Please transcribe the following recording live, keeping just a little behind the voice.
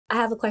I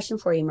have a question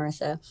for you,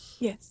 Maurissa.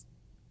 Yes.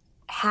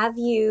 Have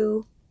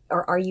you,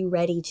 or are you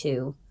ready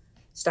to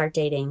start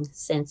dating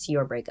since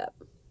your breakup?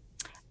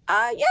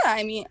 Yeah,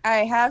 I mean, I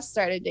have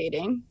started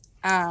dating.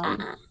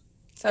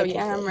 So Okay,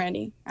 yeah, good.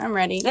 I'm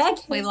ready.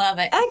 We love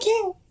it.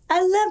 Okay.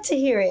 I love to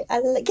hear it.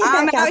 Get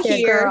I'm back out out there,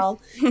 here.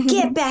 girl.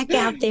 Get back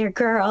out there,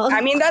 girl.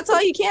 I mean, that's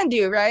all you can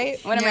do, right?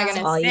 What am I Yeah.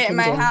 going All to you sit in can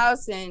my do.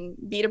 house and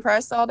be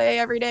depressed all day,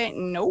 every day?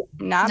 Nope,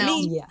 not No.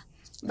 me. Yeah.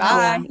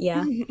 Bye.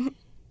 Yeah.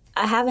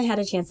 I haven't had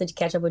a chance to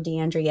catch up with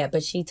Deandra yet,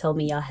 but she told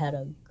me y'all had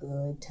a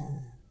good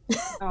time.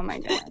 Oh my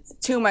God. It's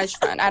too much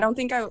fun. I don't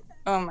think I,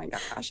 oh my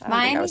gosh. I don't think I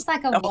Miami's was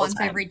like a the whole once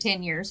time. every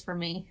 10 years for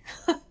me.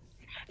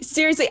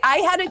 Seriously, I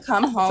had to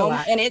come a home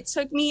lot. and it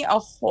took me a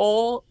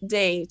whole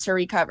day to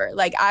recover.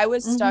 Like I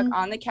was stuck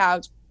on the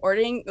couch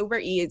ordering Uber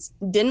Eats,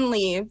 didn't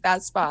leave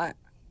that spot.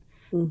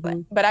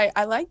 But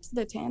I liked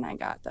the tan I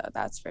got though,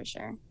 that's for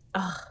sure.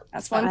 Oh,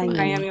 That's one thing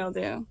Miami will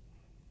do.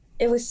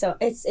 It was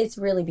it's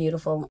really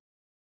beautiful.